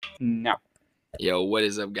No. Yo, what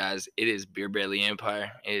is up, guys? It is Beer Belly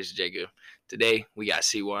Empire. It is Jacob. Today, we got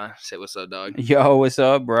C1. Say what's up, dog. Yo, what's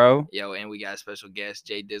up, bro? Yo, and we got a special guest,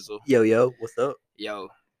 Jay Dizzle. Yo, what's up? Yo,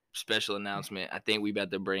 special announcement. I think we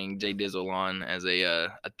about to bring Jay Dizzle on as a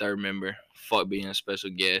third member. Fuck being a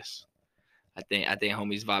special guest. I think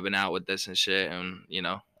homie's vibing out with us and shit, and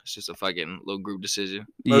it's just a fucking little group decision.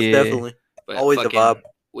 Most definitely. But always a vibe.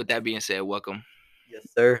 With that being said, welcome. Yes,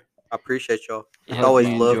 sir. I appreciate y'all. I It's hope always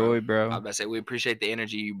you love. enjoy, bro. I was about to say we appreciate the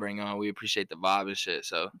energy you bring on. We appreciate the vibe and shit.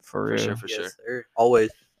 So For real. for yes, sure. sir. Always.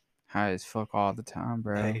 High as fuck all the time,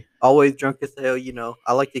 bro. Hey, always drunk as hell.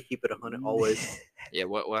 I like to keep it 100 always. Yeah,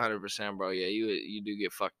 100%, bro. Yeah, you do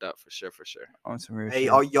get fucked up for sure. On some real Hey,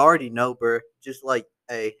 shit. you already know, bro. Just like,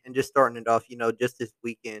 and just starting it off, just this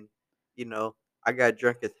weekend, I got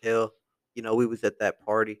drunk as hell. We was at that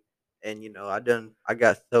party, and I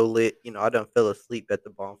got so lit. I done fell asleep at the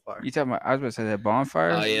bonfire. You talking about? I was about to say that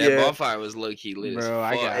bonfire. Oh yeah, Yeah. that bonfire was low key lit. as Bro,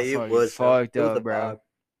 I fuck. got Hey, it fucking was, though. fucked It was up, a bro. vibe.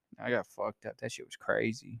 I got fucked up. That shit was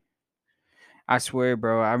crazy. I swear,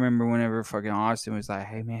 bro. I remember whenever fucking Austin was like,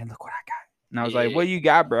 "Hey, man, look what I got," and I was like, "What you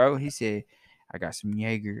got, bro?" He said, "I got some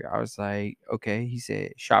Jaeger." I was like, "Okay." He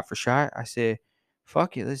said, "Shot for shot." I said,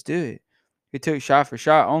 "Fuck it, let's do it." He took shot for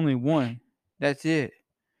shot, only one. That's it.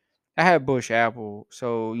 I had Bush Apple,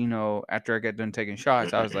 so after I got done taking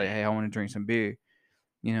shots, I was like, "Hey, I want to drink some beer,"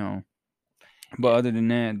 you know. But Yeah. other than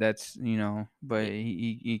that, that's But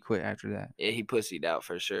he quit after that. Yeah, he pussied out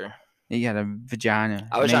for sure. He got a vagina.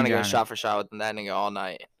 I was trying to go mangina. shot for shot with that nigga all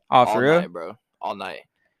night. Oh, all for real? night, bro. All night.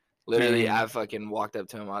 Literally, Man. I fucking walked up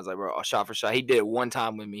to him. I was like, bro, shot for shot. He did it one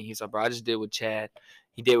time with me. He's like, bro, I just did it with Chad.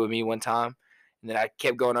 He did it with me one time. And then I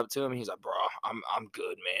kept going up to him. He's like, bro, I'm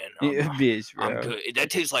good, man. Yeah, bitch, bro. I'm good. That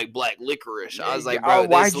tastes like black licorice. I was Yeah, like, bro,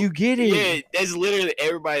 why'd you get it? Yeah, that's literally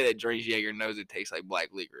everybody that drinks Jaeger knows it tastes like black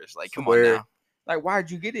licorice. Like, come on Swear. now. Like, why'd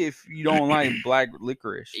you get it if you don't like black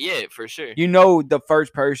licorice? Yeah, for sure. You know, the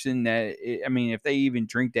first person that if they even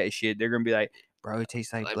drink that shit, they're gonna be like, bro, it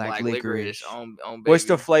tastes like black licorice. On What's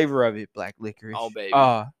the baby. flavor of it? Black licorice. Oh, baby.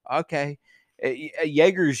 Okay.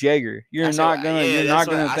 Jaeger's Jaeger. You're not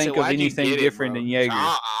gonna think of anything different than Jaeger.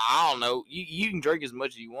 I don't know. You can drink as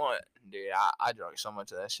much as you want, dude. I drank so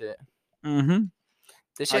much of that shit. Mm-hmm.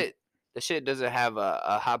 The shit doesn't have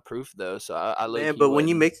a high proof though, so I Man, but when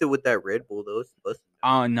you mix it with that Red Bull, though, it's busting.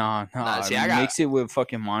 Oh no. Nah, see, mix it with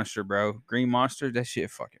fucking Monster, bro. Green Monster, that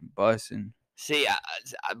shit fucking busting. See,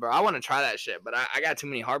 bro, I want to try that shit, but I got too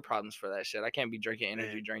many heart problems for that shit. I can't be drinking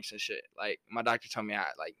energy drinks and shit. Like my doctor told me,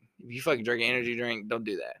 if you fucking drink an energy drink, don't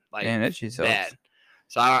do that. Like, man, that shit's bad.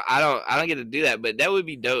 So I don't get to do that, but that would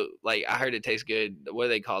be dope. Like I heard it tastes good. What do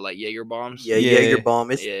they call Jaeger bombs? Yeah, Jaeger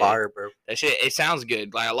bomb. It's fire, bro. That shit, it sounds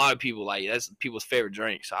good. Like a lot of people that's people's favorite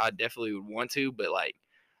drink. So I definitely would want to, but like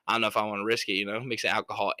I don't know if I want to risk it. Mix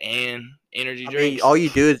alcohol and energy drinks. I mean, all you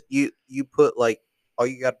do is you put all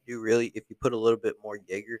you got to do really if you put a little bit more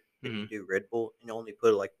Jaeger and you do Red Bull and you only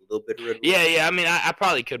put like a little bit of Red Bull. Yeah. I mean, I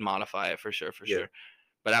probably could modify it for sure.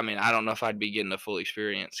 But I mean, I don't know if I'd be getting the full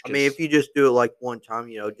experience. I mean, if you just do it like one time,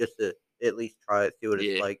 just to at least try it, see what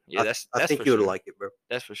it's like. Yeah, I think you would like it, bro.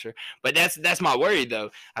 That's for sure. But that's my worry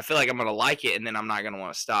though. I feel like I'm gonna like it, and then I'm not gonna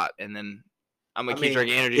want to stop, and then I'm gonna keep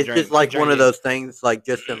drinking energy drinks. It's just like one of those things, like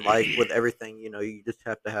just in life with everything. You just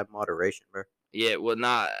have to have moderation, bro. Yeah, well,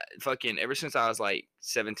 not fucking. Ever since I was like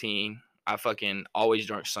 17, I fucking always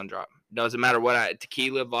drank Sundrop. Doesn't matter what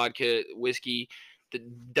tequila, vodka, whiskey.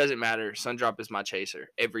 Doesn't matter. Sundrop is my chaser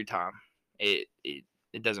every time. It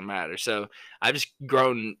doesn't matter. So I've just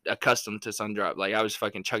grown accustomed to Sundrop. Like I was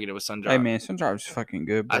fucking chugging it with Sundrop. Hey man, Sundrop's fucking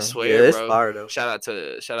good, bro. I swear, yeah, it's bro. fire though. Shout out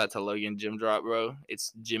to Logan Jim Drop, bro.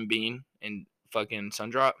 It's Jim Bean and fucking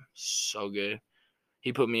Sundrop. So good.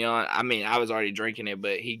 He put me on. I mean, I was already drinking it,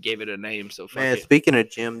 but he gave it a name. So fuck man, it. speaking of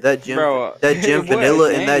Jim, that Jim what Vanilla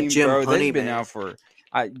a and that name, Jim bro. Honey, That's been man. out for.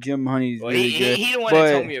 Jim Honey's Well, really good. He the one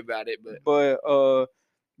that told me about it, but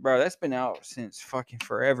bro, that's been out since fucking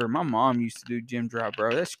forever. My mom used to do Jim Drop,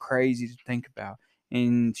 bro. That's crazy to think about.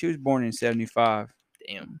 And she was born in 75.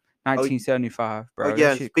 Damn. 1975, bro. Oh yeah,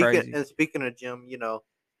 that shit crazy. and speaking of Jim,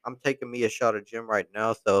 I'm taking me a shot of Jim right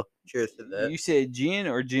now. So cheers to that. You said gin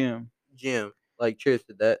or Jim? Jim, like cheers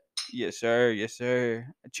to that. Yes, sir. Yes, sir.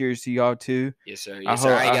 Cheers to y'all too. Yes, sir. Yes,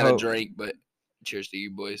 sir. I ain't got a drink, but cheers to you,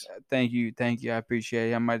 boys. Thank you. I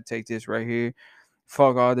appreciate it. I might take this right here.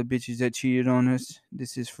 Fuck all the bitches that cheated on us.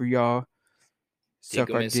 This is for y'all. Suck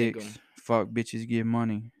our dicks. Fuck bitches, get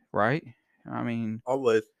money. Right? I mean,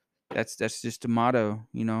 always. That's just the motto.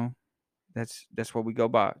 That's what we go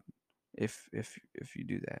by. If you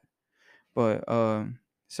do that, but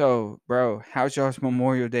so bro, how's y'all's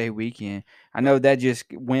Memorial Day weekend? I know that just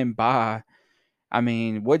went by. I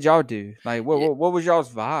mean, what'd y'all do? Like, Yeah. what was y'all's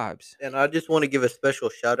vibes? And I just want to give a special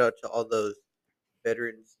shout out to all those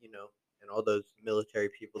veterans, and all those military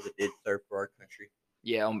people that did serve for our country.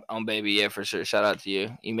 Yeah, on baby, yeah, for sure. Shout out to you.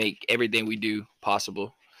 You make everything we do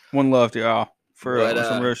possible. One love to y'all for real, But, on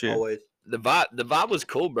some real shit. Always. The vibe was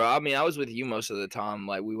cool, bro. I mean, I was with you most of the time.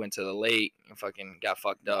 Like, we went to the lake and fucking got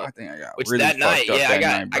fucked up. I think I got Which really that night, fucked up yeah, that I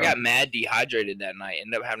got night, I bro. got mad dehydrated that night.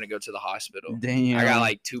 Ended up having to go to the hospital. Damn. I got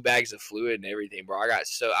like 2 bags of fluid and everything, bro.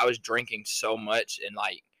 I was drinking so much and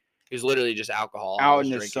like it was literally just alcohol. I out was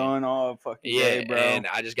in the drinking. sun all fucking Yeah, day, bro. and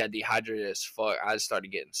I just got dehydrated as fuck. I just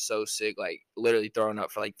started getting so sick, like literally throwing up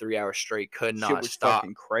for like 3 hours straight. Could Shit not was stop.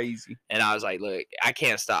 fucking crazy. And I was like, look, I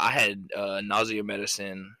can't stop. I had nausea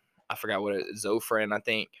medicine. I forgot what it is, Zofran, I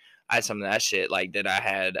think. I had some of that shit like that I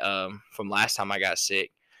had from last time I got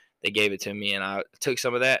sick. They gave it to me and I took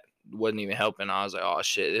some of that. Wasn't even helping. I was like, oh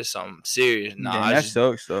shit, this is something serious. Nah, Damn, I was that just,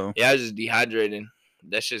 sucks though. yeah, I was just dehydrated.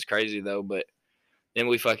 That shit's crazy though. But then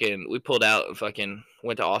we pulled out and fucking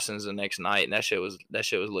went to Austin's the next night and that shit was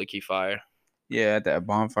low key fire. Yeah, at that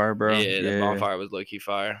bonfire, bro. Yeah, the bonfire was low key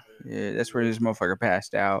fire. Yeah, that's where this motherfucker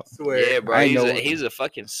passed out. Swear. Yeah, bro. I He's know a, what- he's a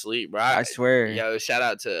fucking sleep, bro. I swear. Yo, shout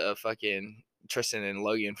out to fucking Tristan and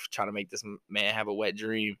Logan for trying to make this man have a wet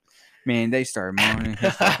dream. Man, they started moaning in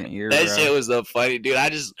his fucking ear, That bro. shit was so funny, dude. I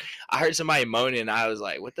heard somebody moaning. And I was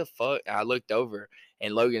like, what the fuck? And I looked over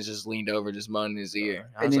and Logan's just leaned over, just moaning in his ear.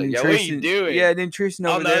 I was And like, then yo, what are you doing? Yeah, then Tristan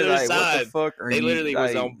On over the there, other like, what side, the fuck are They you? literally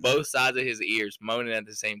was like, on both sides of his ears, moaning at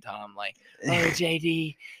the same time, like, oh,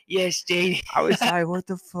 JD, yes, JD. I was like, what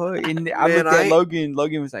the fuck? And I Man, looked I at ain't- Logan.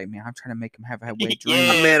 Logan was like, man, I'm trying to make him have a wet dream.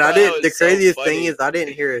 Yeah, Man, I bro, didn't. it The was so craziest thing funny. is I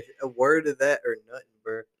didn't hear a word of that or nothing,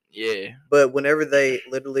 bro. Yeah. But whenever they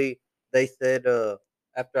said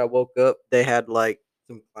after I woke up, they had like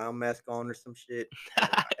some clown mask on or some shit,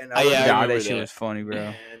 and I Oh, was yeah, I like, Nah, remember that shit that. was funny, bro.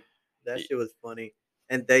 man, that shit was funny.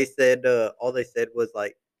 And they said all they said was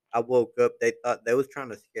like I woke up. They thought they was trying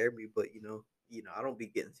to scare me, but I don't be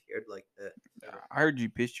getting scared like that. So. I heard you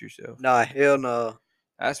pissed yourself. Nah, hell no.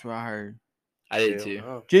 That's what I heard. I did Hell too.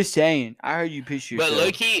 no. Just saying. I heard you piss yourself. But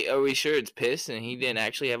low-key, are we sure it's piss and he didn't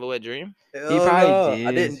actually have a wet dream? Hell probably no.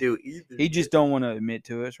 I did. didn't do either. He just don't want to admit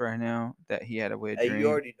to us right now that he had a wet Hey, dream. you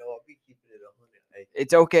already know I'll be keeping it 100. Hey,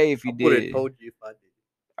 It's okay if you I would have did. told you if I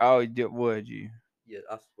did. Oh, would you? Yeah,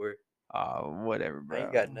 I swear. Whatever, bro. I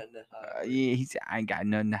ain't got nothing to hide. bro. Yeah, I ain't got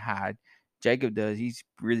nothing to hide. Jacob does. He's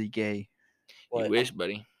really gay. You What? wish,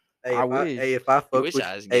 buddy. Hey, I if I, wish. hey, if I fuck wish with,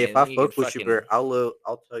 I was hey, gay, if I then you could fuck with you, bro, fucking-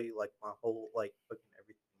 I'll tell you like my whole like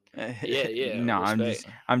fucking everything. Yeah, no,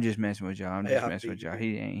 respect. I'm just messing with y'all. I'm Hey, just I messing feel with you, y'all.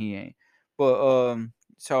 dude. He ain't. But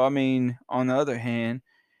so I mean, on the other hand,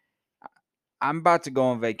 I'm about to go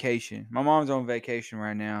on vacation. My mom's on vacation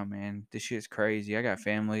right now, man. This shit's crazy. I got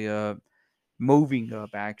family moving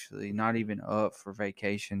up actually, not even up for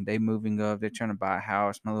vacation. They moving up. They're trying to buy a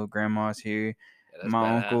house. My little grandma's here. Yeah, that's My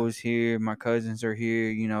badass. uncle's here. My cousins are here.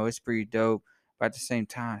 You know, it's pretty dope. But at the same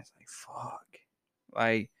time, it's like fuck.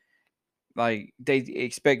 Like they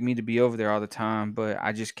expect me to be over there all the time, but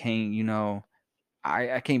I just can't,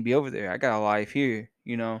 I can't be over there. I got a life here,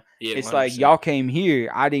 Yeah, It's like 100%. y'all came here.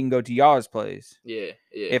 I didn't go to y'all's place. Yeah.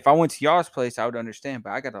 If I went to y'all's place, I would understand,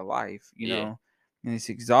 but I got a life, Yeah. And it's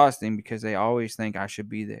exhausting because they always think I should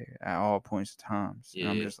be there at all points of times. And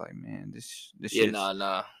I'm Yeah. just like, man, this Yeah, shit's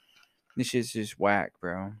nah. this shit's just whack,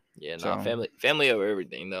 bro. Yeah, nah. So- Family over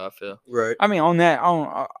everything, though, I feel. Right. I mean, on that,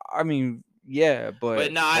 I mean, yeah,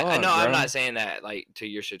 But no, I fuck, know I'm bro. not saying that like to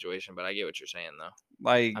your situation, but I get what you're saying though.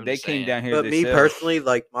 Like I'm they just came saying. down here. But me themselves. personally,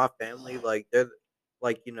 like my family, like they're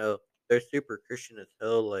like they're super Christian as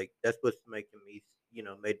hell. Like that's what's making me,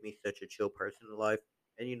 made me such a chill person in life.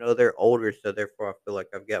 And they're older, so therefore I feel like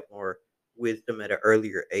I've got more wisdom at an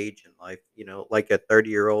earlier age in life. Like a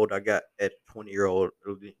 30-year-old, I got at 20-year-old,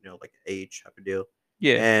 like age type of deal.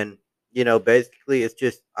 Yeah, And basically, it's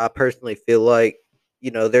just I personally feel like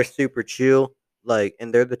they're super chill, like,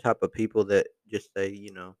 and they're the type of people that just say,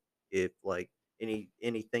 if like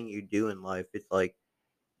anything you do in life, it's like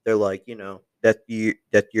they're like, that's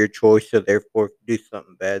your choice, so therefore, if you do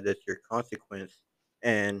something bad, that's your consequence,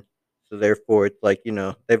 and so therefore, it's like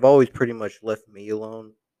they've always pretty much left me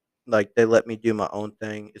alone. Like they let me do my own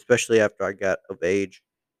thing, especially after I got of age.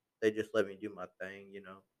 They just let me do my thing,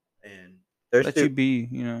 and they're let you be.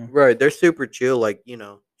 right. They're super chill. Like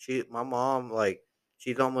my mom, like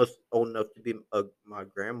she's almost old enough to be my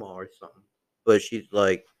grandma or something. But she's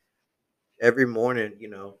like every morning,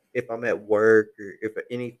 if I'm at work or if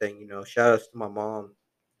anything, shout outs to my mom.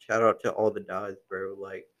 Shout out to all the dads, bro.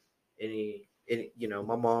 Like any,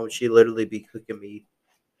 my mom, she literally be cooking me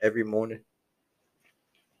every morning.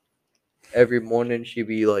 Every morning she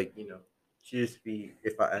be like, she just be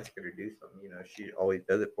if I ask her to do something, she always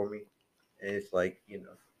does it for me, and it's like I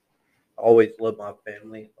always love my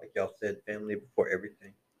family, like y'all said, family before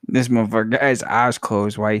everything. This motherfucker got his eyes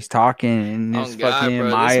closed while he's talking, and Oh his God, fucking bro,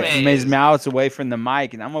 this man his is. mouth's away from the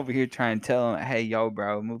mic, and I'm over here trying to tell him, "Hey, yo,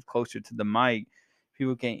 bro, move closer to the mic.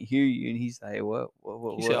 People can't hear you." And he's like, "What?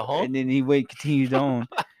 He said, "Huh?" And then he continued on.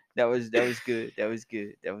 That was good. That was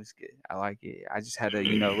good. That was good. I like it. I just had to,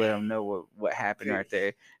 let him know what happened right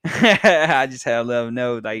there. I just had to let him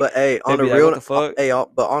know, like, But hey, they'd be like, "What the fuck?"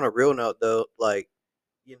 but on a real note though, like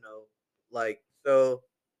you know, so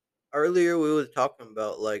earlier we was talking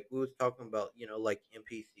about like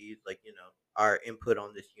NPCs, like our input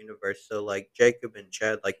on this universe. So like Jacob and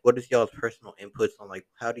Chad, like what is y'all's personal inputs on like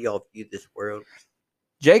how do y'all view this world?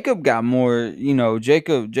 Jacob got more,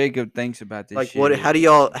 Jacob thinks about this Like what? shit. How do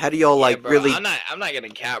y'all Yeah, like bro. really? I'm not gonna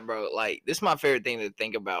cap, bro. Like this is my favorite thing to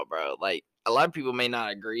think about, bro. Like a lot of people may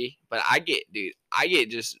not agree, but I get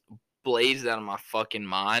just blazed out of my fucking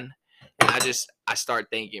mind, and I start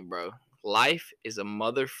thinking, bro. Life is a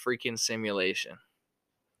mother freaking simulation.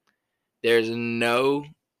 There's no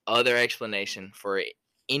other explanation for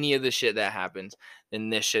any of the shit that happens than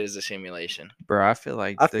this shit is a simulation. Bro, I feel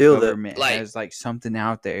like I the feel that. government Like, has like something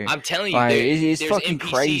out there. I'm telling you, Like it's there's fucking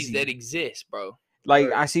NPCs crazy. that exist, bro. Like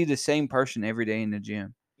Right. I see the same person every day in the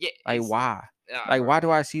gym. Yeah, Like it's- why? nah, Like bro. why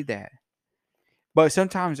do I see that? But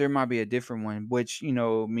sometimes there might be a different one, which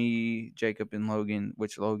me, Jacob, and Logan,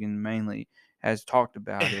 which Logan mainly has talked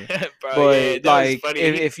about it. Bro, But yeah, that was like funny.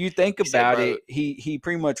 if you think He said, about bro, it, he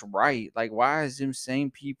pretty much right. Like why is them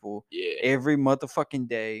same people yeah, every motherfucking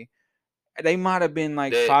day? They might have been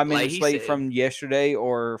like that, 5 minutes he late said, from yesterday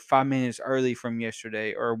or 5 minutes early from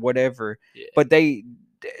yesterday or whatever. yeah, But they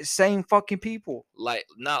same fucking people. like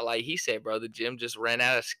not like he said, bro. The gym just ran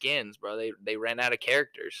out of skins, bro. They ran out of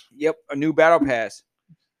characters. Yep, a new battle pass.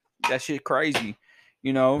 That shit crazy.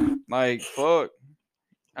 Like fuck.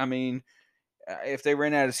 I mean, if they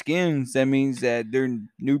ran out of skins, that means that there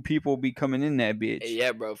new people be coming in that bitch.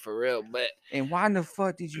 Yeah, bro, for real. But And why in the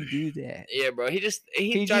fuck did you do that? yeah, bro, he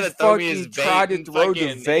He tried to just throw me his fucking vape tried to and throw the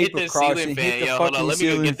fucking hit vape the across ceiling and hit fan. the Yo, hold on, fucking let me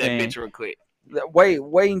go ceiling get that fan. bitch real quick.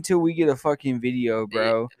 Wait until we get a fucking video,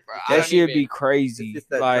 bro. Bro, I That don't shit be even. crazy. just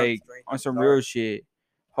that jump Like strength on and some power. real shit.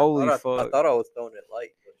 Holy I fuck. thought I was throwing it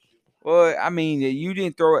light. But shoot. Well, I mean, you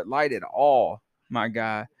didn't throw it light at all, my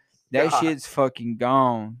guy. That God. shit's fucking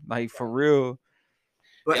gone. Like for real.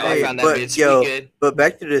 But Yo, I hey, found that bitch. We yo, good. but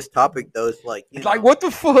back to this topic though, it's like Like what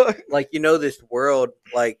the fuck? like this world,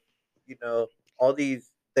 like all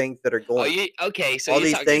these things that are Oh, going, you okay? So all you're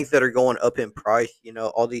these talking? things that are going up in price,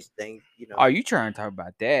 all these things, Are you trying to talk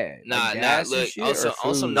about that? Like Nah. gas and Look, shit also,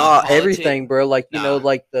 or food? not Nah, politic. everything, bro. Like Nah.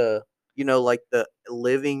 like the like the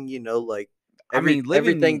living, like everything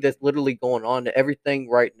living. that's literally going on, everything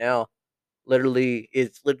right now, literally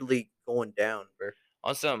it's literally going down, bro.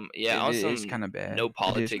 On some, It's kind of bad. no It is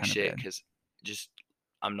politics kinda shit. bad. Because just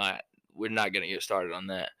we're not gonna get started on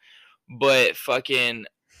that. But fucking,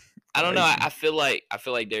 I don't know. Crazy. I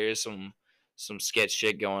feel like there is some sketch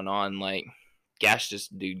shit going on. Like gas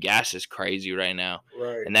is crazy right now,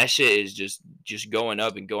 Right. and that shit is just going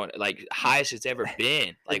up and going like highest it's ever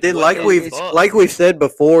been. Like Then what the fuck? like we've said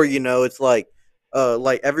before, it's like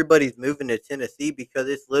everybody's moving to Tennessee because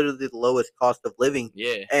it's literally the lowest cost of living,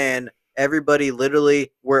 Yeah, and everybody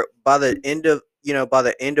literally we're by the end of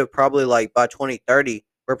probably like by 2030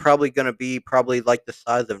 we're probably going to be probably like the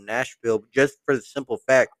size of Nashville, just for the simple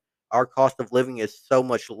fact our cost of living is so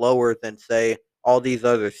much lower than say all these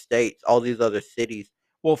other states, all these other cities.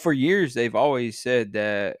 Well, for years they've always said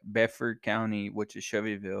that Bedford County, which is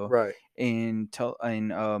Shelbyville, Right. and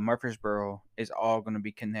Murfreesboro is all going to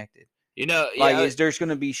be connected. yeah. Like, there's going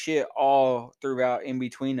to be shit all throughout in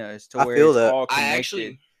between us to I where feel it's that. all I connected.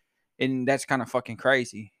 actually, And that's kind of fucking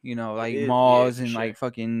crazy, like is, malls for and sure. like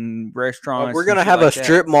fucking restaurants. We're and gonna shit have like a that.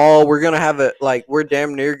 strip mall. We're gonna have a like. We're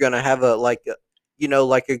damn near gonna have a like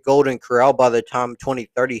a Golden Corral by the time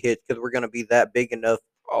 2030 hits because we're gonna be that big enough.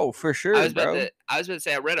 Oh, for sure, bro. I was about to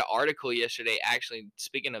say I read an article yesterday. Actually,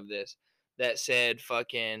 speaking of this, that said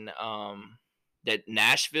fucking that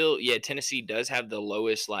Nashville, Tennessee does have the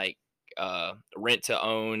lowest like rent to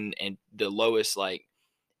own and the lowest like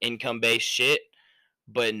income based shit,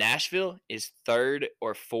 but Nashville is third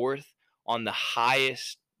or fourth on the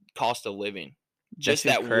highest cost of living. Just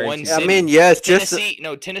shit that one crazy. city. I mean, yes,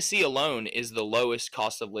 Tennessee alone is the lowest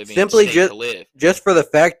cost of living simply state to live. just for the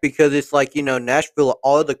fact because it's like Nashville,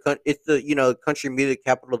 it's the country music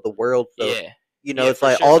capital of the world. So Yeah. it's for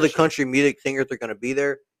like sure, all for the sure. country music singers are gonna be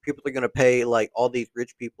there. People are gonna pay like all these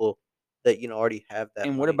rich people that already have that.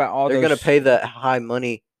 And what money. about all They're those? gonna pay that high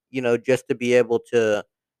money, just to be able to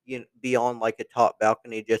be on like a top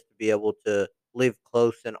balcony just to be able to live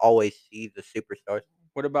close and always see the superstars.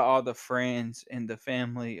 What about all the friends and the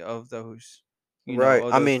family of those, Right.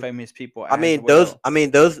 of those famous people I as mean those well? I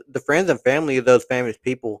mean those the friends and family of those famous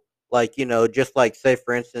people, like, just like, say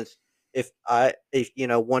for instance, if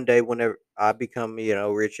one day whenever I become,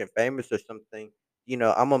 rich and famous or something, I'm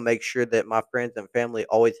gonna make sure that my friends and family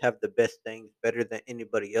always have the best things better than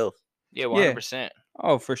anybody else. Yeah, Yeah. 100%.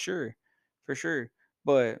 Oh, for sure. For sure.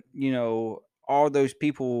 But, all those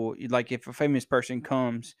people, like if a famous person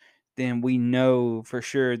comes, then we know for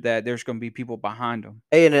sure that there's going to be people behind them.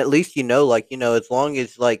 Hey, and at least like, as long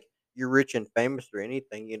as like you're rich and famous or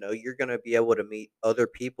anything, you're gonna be able to meet other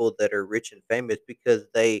people that are rich and famous because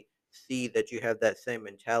they see that you have that same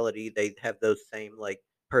mentality. They have those same like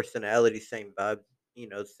personalities, same vibes,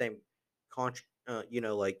 same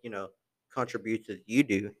like contributes as you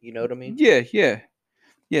do. You know what I mean? Yeah, yeah.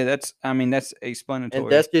 Yeah, that's And explanatory.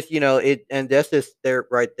 that's just and that's just there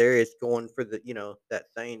right there. It's going for the that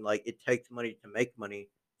saying like it takes money to make money.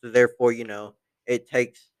 So therefore, it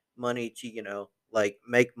takes money to like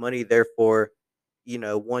make money. Therefore,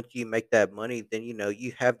 once you make that money, then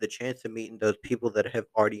you have the chance of meeting those people that have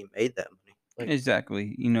already made that money. Like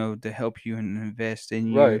Exactly. To help you and invest in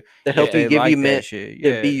you right to if help you Yeah. they give you like that shit.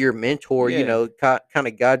 to be Yeah. your mentor. Yeah. Kind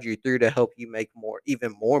of guide you through to help you make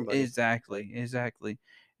even more money. Like Exactly, exactly.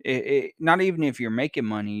 Not even if you're making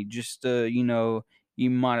money, just you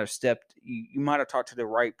might have you might have talked to the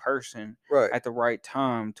right person right. at the right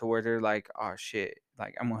time to where they're like, "Oh shit,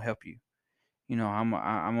 like I'm gonna help you." I'm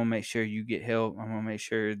gonna make sure you get help. I'm gonna make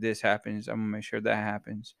sure this happens. I'm gonna make sure that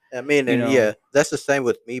happens. I mean, You and yeah, know, that's the same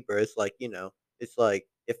with me, bro. It's like, it's like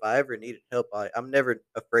if I ever needed help, I'm never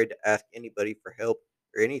afraid to ask anybody for help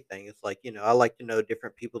or anything. It's like, I like to know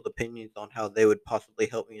different people's opinions on how they would possibly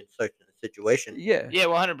help me in such a situation. yeah, Yeah,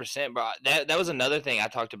 100%, bro. That was another thing I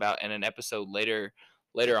talked about in an episode later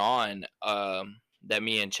on, that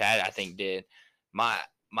me and Chad I think did. My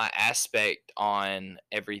my aspect on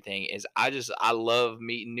everything is I love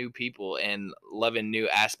meeting new people and loving new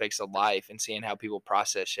aspects of life and seeing how people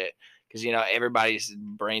process shit, because everybody's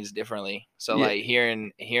brains differently. So yeah, like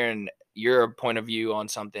hearing your point of view on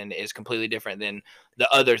something is completely different than the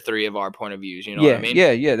other three of our point of views. You know what I yeah, mean?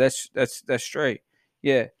 yeah, yeah. That's straight.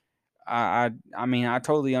 Yeah, I mean, I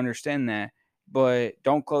totally understand that, but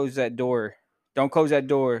don't close that door. Don't close that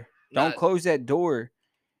door. Don't Not close that door.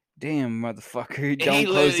 Damn, motherfucker. He Don't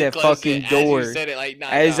close literally that closed it fucking as you door. said it, like 9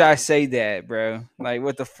 As I times. say that, bro. Like,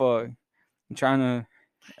 what the fuck? I'm trying to,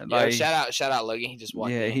 Yo, like, shout out Logan. He just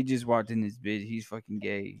walked yeah, in. he just walked in this bitch. He's fucking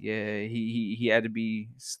gay. Yeah, he had to be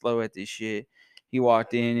slow at this shit. He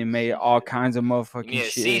walked in and made all kinds of You motherfucking need a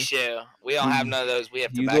shit. seashell. We don't have none of those. We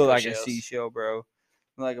have You look tobacco like a shells. seashell, bro.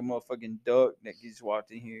 Like a motherfucking duck that just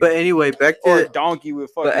walked in here. But anyway, back Or a to donkey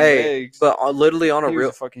with but fucking hey, legs. but literally He was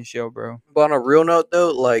a fucking shell, bro. note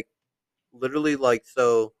though, like literally like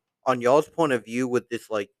so on y'all's point of view with this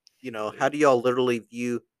like, how do y'all literally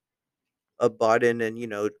view a Biden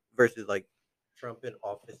and versus like Trump in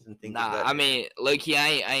office and things of Nah, that I nature? mean, low key, I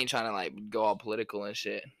ain't trying to like go all political and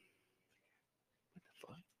shit.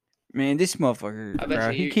 Man, this motherfucker, I bet bro.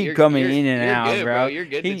 you He keep coming in and you're out, good, bro. bro. You're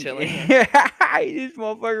good to He, chill in here. this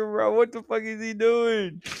motherfucker, bro. What the fuck is he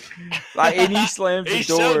doing? Like, and he slams the He's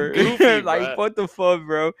so door. goofy, Like, bro. what the fuck,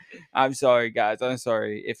 bro? I'm sorry, guys. I'm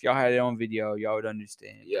sorry. If y'all had it on video, y'all would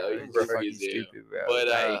understand, Yo, bro. you're It's goofy fucking as hell. stupid, bro. But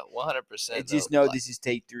Like, 100% though. just know Like, this is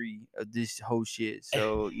take 3 of this whole shit.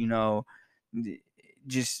 So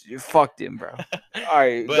just fuck them, bro. All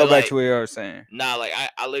right, but go back like, to what I was saying. nah, like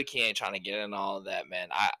I low key ain't trying to get into all of that, man.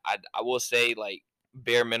 I will say like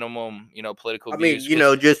bare minimum, political I mean,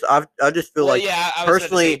 views. Which, just I just feel well, like yeah, I was about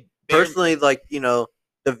to say bare. personally, like the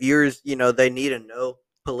viewers, they need to know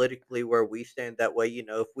politically where we stand. That way,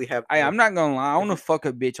 if we have, I'm not gonna lie. I if want to you, fuck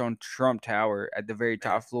a bitch on Trump Tower at the very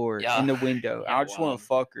top floor Yeah, in the window. yeah, I just want wild. to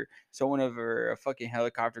fuck her. So whenever a fucking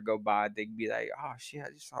helicopter go by, they can be like, "Oh shit, I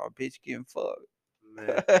just saw a bitch getting fucked." man.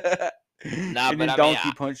 Nah, And but then I mean,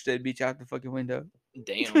 donkey punched that bitch out the fucking window.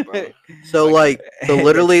 damn, bro. So Fucking, so That's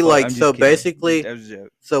literally fun. like I'm so just kidding. basically That was a joke.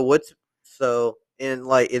 so what's so in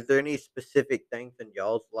like is there any specific things in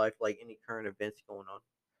y'all's life like any current events going on?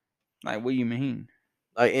 Like, what do you mean?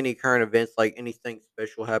 Like any current events, like anything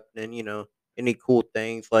special happening, any cool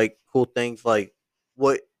things like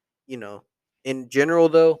what, you know, in general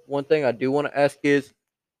though, one thing I do want to ask is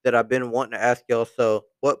that I've been wanting to ask y'all. So,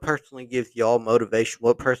 what personally gives y'all motivation?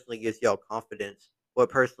 What personally gives y'all confidence? What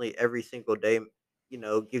personally every single day,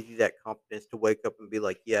 gives you that confidence to wake up and be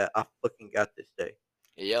like, yeah, I fucking got this day.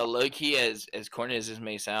 yo, low key, as corny as this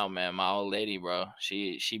may sound, man, my old lady, bro,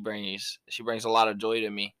 she brings a lot of joy to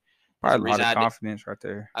me. Probably a the lot reason of I did. confidence right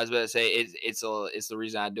there. I was about to say it's the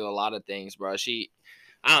reason I do a lot of things, bro.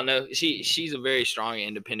 I don't know. She's a very strong,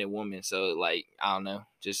 independent woman. So like, I don't know,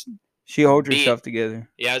 just She holds being herself together.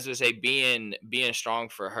 yeah. I was gonna say being strong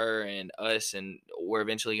for her and us, and we're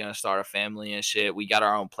eventually gonna start a family and shit. We got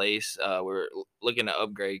our own place. We're looking to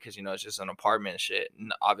upgrade because it's just an apartment and shit,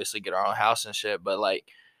 and obviously get our own house and shit. But like,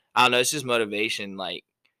 I don't know. It's just motivation. Like,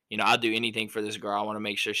 I'll do anything for this girl. I want to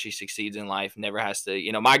make sure she succeeds in life. Never has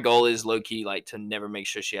to. My goal is low key like to never make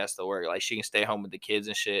sure she has to work. Like she can stay home with the kids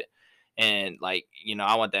and shit. And like,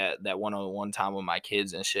 I want that one-on-one time with my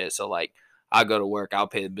kids and shit. So like, I'll go to work, I'll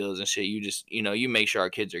pay the bills and shit. You just, you make sure our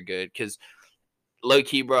kids are good. Cause low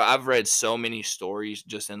key, bro, I've read so many stories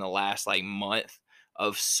just in the last like month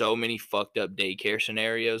of so many fucked up daycare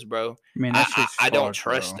scenarios, bro. Man, that shit's I don't fucked,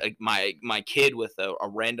 trust bro. my kid with a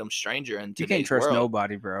random stranger in You can't today's trust world.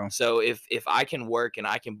 nobody, bro. So if I can work and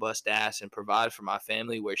I can bust ass and provide for my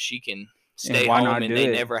family where she can And stay why home not and do they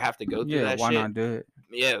it? never have to go through Yeah, that why shit, not do it?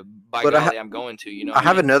 yeah, by But golly, I'm going to. You know I what I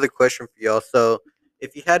have mean? another question for y'all. So,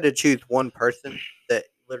 if you had to choose one person that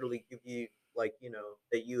literally give you like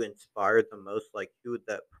that you inspired the most, like who would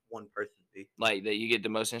that one person be? Like that you get the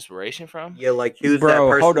most inspiration from. Yeah, like who's that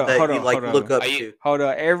Bro, hold person up, that hold you up, like hold look up. up Are you to? Hold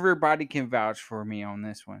up. Everybody can vouch for me on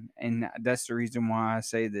this one. And that's the reason why I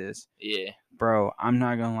say this. Yeah. Bro, I'm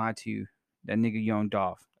not gonna lie to you. That nigga Young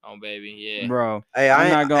Dolph. Oh baby, yeah. Bro, Hey, I'm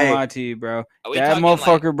not gonna lie to you, bro. Are we That talking like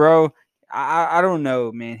motherfucker, bro. I don't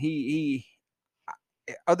know, man.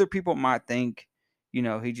 Other people might think,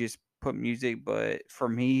 he just put music, but for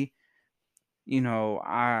me,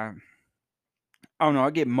 I don't know.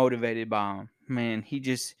 I get motivated by him, man.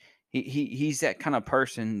 He's that kind of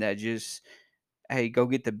person that just, hey, go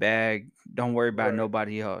get the bag. Don't worry about Right.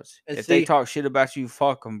 nobody else. And If they see- talk shit about you,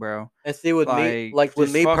 fuck them, bro. And see, with me, Like, like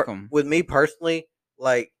just fuck them. with me personally,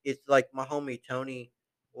 like it's like my homie Tony,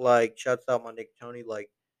 like shouts out my Nick Tony, like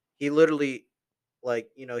he literally, like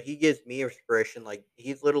he gives me inspiration. Like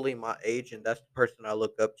he's literally my age, and that's the person I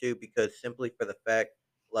look up to because simply for the fact,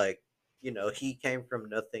 like he came from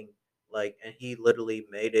nothing, like, and he literally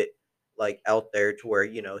made it like out there to where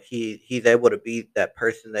he's able to be that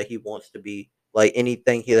person that he wants to be. Like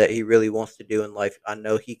anything that he really wants to do in life, I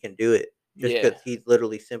know he can do it just yeah, because he's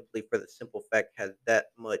literally simply for the simple fact has that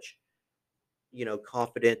much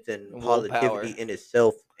confidence and willpower. positivity in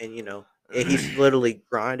himself, and and he's literally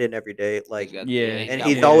grinding every day, like, Yeah, and got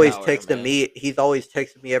he's yeah. always willpower, texting man. me. He's always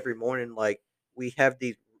texting me every morning, like we have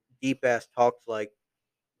these deep ass talks, like,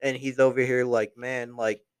 and he's over here like, man,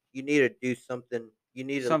 like you need to do something. You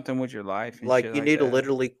need to Something with your life and like shit you like need to that.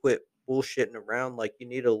 literally quit bullshitting around. Like you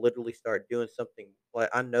need to literally start doing something. Like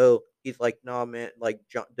I know he's like, nah, man. Like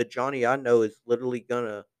the Johnny I know is literally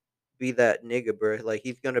gonna be that nigga, bro. Like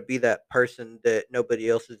he's gonna be that person that nobody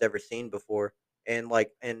else has ever seen before. And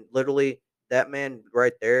like, and literally that man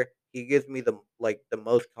right there, he gives me the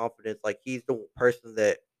most confidence. Like he's the person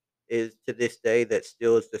that is to this day that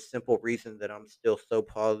still is the simple reason that I'm still so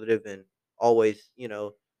positive and always,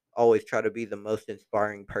 always try to be the most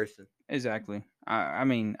inspiring person. Exactly. I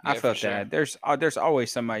mean, I Yeah, for felt sure. that. There's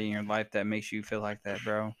always somebody in your life that makes you feel like that,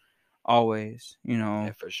 bro. Always.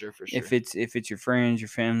 Yeah, for sure, for sure. If it's your friends, your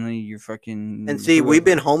family, your fucking And see, we've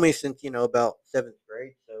been whoever. homies since about seventh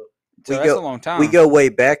grade, so So that's a long we time. go way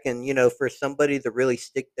back. And for somebody to really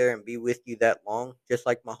stick there and be with you that long, just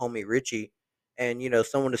like my homie Richie, and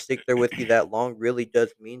someone to stick there with you that long really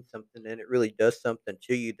does mean something, and it really does something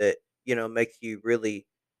to you that makes you really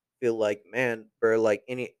feel like, man, bro, like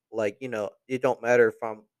it don't matter if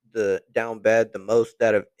I'm the down bad the most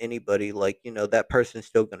out of anybody, like that person's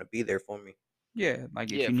still gonna be there for me. Yeah,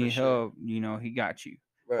 like if Yeah, you for need sure. help, he got you.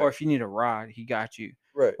 Or Right, if you need a ride, he got you.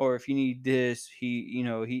 right, Or if you need this,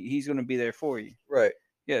 he's gonna be there for you. right.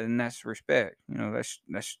 Yeah, and that's respect.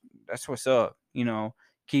 That's what's up.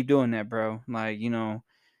 Keep doing that, bro. Like,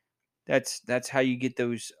 that's how you get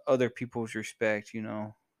those other people's respect.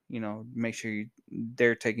 Make sure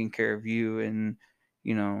they're taking care of you, and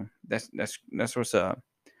that's what's up.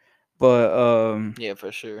 But Yeah,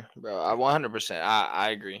 for sure, bro. I 100%.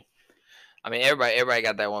 I agree. I mean, everybody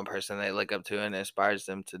got that one person they look up to and inspires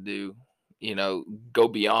them to do, go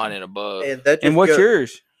beyond and above. And that and just what's go,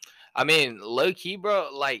 yours? I mean, low key, bro.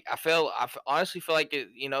 Like, honestly feel like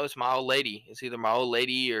it's my old lady. It's either my old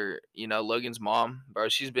lady or Logan's mom, bro.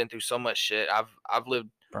 She's been through so much shit. I've lived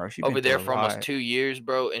Bro, she been over through there a for almost lot. 2 years,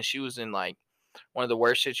 bro, and she was in like one of the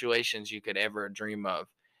worst situations you could ever dream of.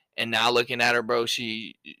 And now looking at her, bro,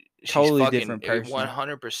 she's Totally fucking different person.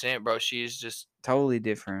 100%, bro. She's just Totally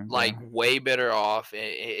different, bro. like way better off.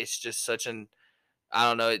 It's just such an I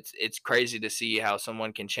don't know. It's crazy to see how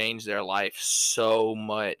someone can change their life so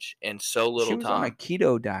much in so She little was on a time.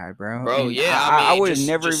 keto diet, bro, Bro, and yeah, I I mean, would have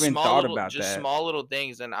never even thought about just that. small little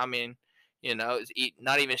things, and I mean,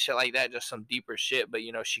 not even shit like that, just some deeper shit. But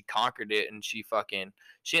she conquered it, and she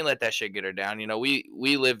didn't let that shit get her down.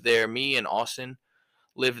 We lived there. Me and Austin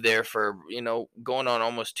lived there for going on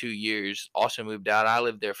almost 2 years. Austin moved out. I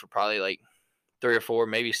lived there for probably like 3 or 4,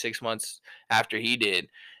 maybe 6 months after he did,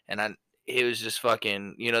 and it was just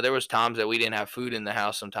fucking. There was times that we didn't have food in the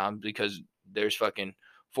house sometimes because there's fucking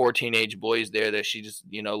 4 teenage boys there that she just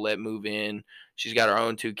let move in. She's got her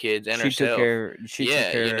own 2 kids and She took herself. care. She took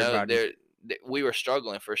Yeah, care of everybody. we were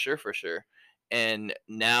struggling for sure. And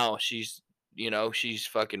now she's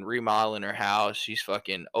fucking remodeling her house. She's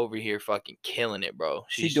fucking over here fucking killing it, bro.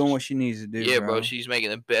 She doing what she needs to do, Yeah, bro. bro. She's making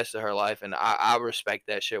the best of her life, and I respect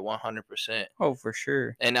that shit 100%. Oh, for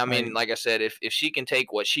sure. And I mean, like I said, if she can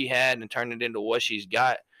take what she had and turn it into what she's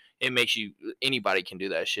got, it makes anybody can do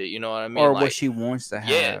that shit. You know what I mean? Or Like, what she wants to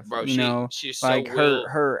yeah, have. bro. You know, She's so like will.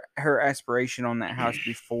 her aspiration on that house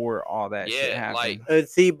before all that shit Yeah, like happened.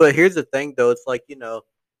 See, but here's the thing, though. It's like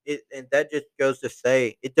it, and that just goes to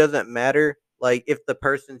say it doesn't matter. Like if the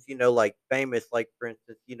person's like famous, like for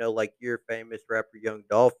instance, like your famous rapper Young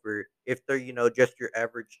Dolph, or if they're just your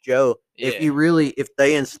average Joe. yeah, If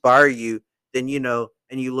they inspire you, then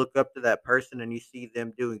and you look up to that person and you see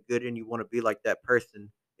them doing good, and you want to be like that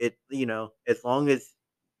person. As long as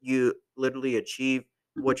you literally achieve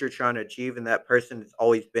what you're trying to achieve, and that person has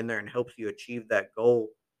always been there and helps you achieve that goal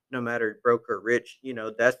no matter broke or rich,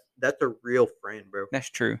 that's a real friend, bro. That's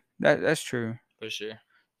true. That's true. for sure.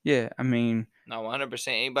 Yeah, I mean, No, 100%.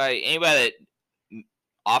 Anybody that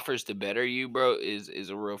offers to better you, bro, is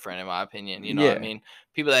a real friend in my opinion. You know what I yeah. mean?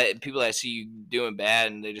 People that see you doing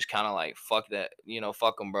bad and they just kind of like fuck that,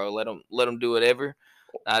 fuck them, bro. Let them do whatever.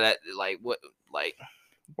 That like what like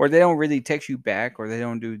Or they don't really text you back, or they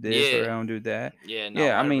don't do this, or they yeah don't do that. yeah no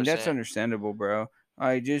Yeah, I mean that's 100%. understandable, bro.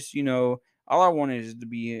 I just all I want is to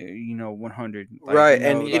be 100. Like Right,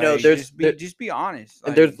 and Yeah, just be honest. and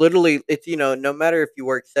Like there's literally it's no matter if you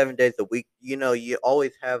work 7 days a week, you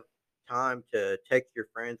always have time to text your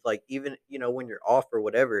friends. Like even when you're off or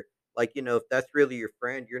whatever. Like if that's really your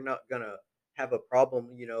friend, you're not gonna have a problem.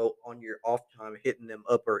 On your off time hitting them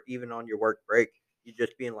up, or even on your work break, you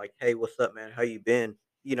just being like, "Hey, what's up, man? How you been?"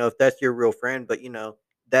 If that's your real friend. But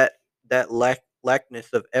that that lackness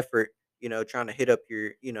of effort, trying to hit up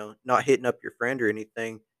your, not hitting up your friend or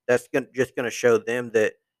anything. That's just gonna show them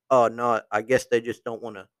that, oh, no, I guess they just don't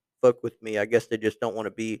wanna fuck with me. I guess they just don't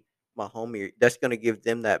wanna be my homie. That's gonna give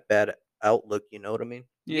them that bad outlook, you know what I mean?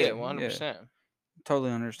 Yeah, yeah, yeah. 100%.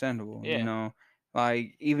 Totally understandable. Yeah.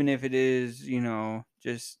 Like even if it is,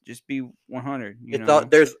 just be 100. It's all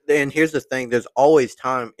there's and here's the thing, there's always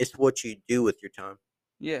time. It's what you do with your time.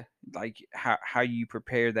 Yeah, like how you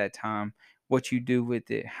prepare that time, what you do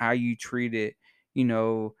with it, how you treat it, you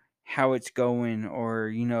know, how it's going,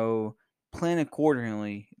 or plan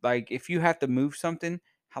accordingly. Like if you have to move something,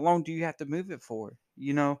 how long do you have to move it for?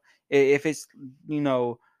 If it's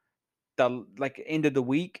the like end of the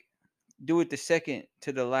week, do it the second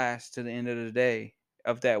to the last to the end of the day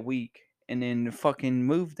of that week, and then fucking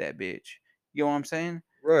move that bitch. You know what I'm saying?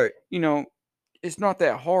 Right. You know, it's not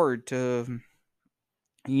that hard to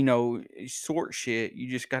sort shit. You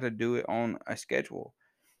just got to do it on a schedule.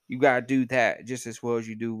 You got to do that just as well as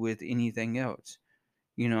you do with anything else.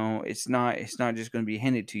 It's not just going to be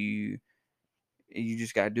handed to you. You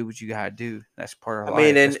just got to do what you got to do. That's part I of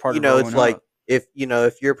mean, life. That's and part of it's growing like up.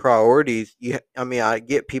 if your priorities, I mean, I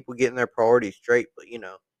get people getting their priorities straight, but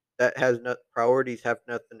that has no priorities have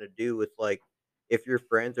nothing to do with like if your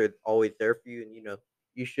friends are always there for you, and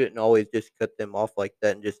you shouldn't always just cut them off like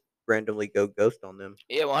that and just randomly go ghost on them.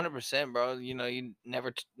 Yeah, 100%, bro. You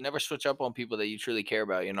never switch up on people that you truly care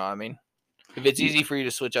about. You know what I mean? If it's Y- easy for you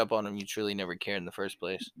to switch up on them, you truly never care in the first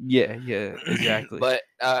place. Yeah, yeah, exactly. But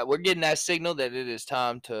we're getting that signal that it is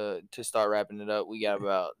time to start wrapping it up. We got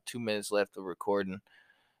about 2 minutes left of recording.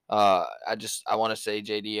 I want to say,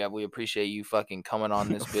 JD, we appreciate you fucking coming on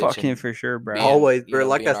this bitch Fucking and for sure, bro. being Always, bro.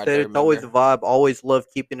 Like being I our said, third it's always a member vibe. Always love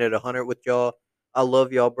keeping it 100 with y'all. I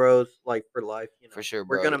love y'all, bros. Like for life, for sure,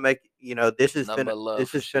 we're bro. gonna make. This is Number gonna love this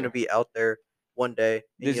for is gonna sure. be out there one day,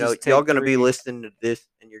 and This is y'all take gonna be 3. listening to this,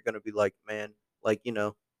 and you're gonna be like, man, like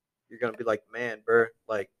you're gonna be like, man, bro,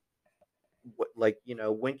 like, like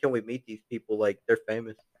when can we meet these people? Like they're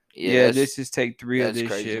famous. Yeah, Yeah, this is take 3 of that's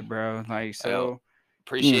this crazy. shit, bro. Like Well, so.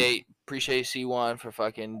 appreciate C1 for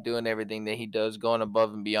fucking doing everything that he does, going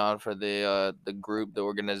above and beyond for the group, the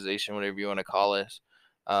organization, whatever you want to call us.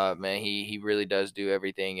 Man, he really does do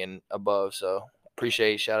everything and above. So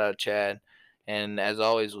appreciate, shout out Chad, And as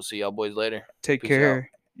always, we'll see y'all boys later. Take Peace out. care.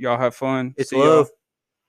 Y'all have fun. It's See y'all. love.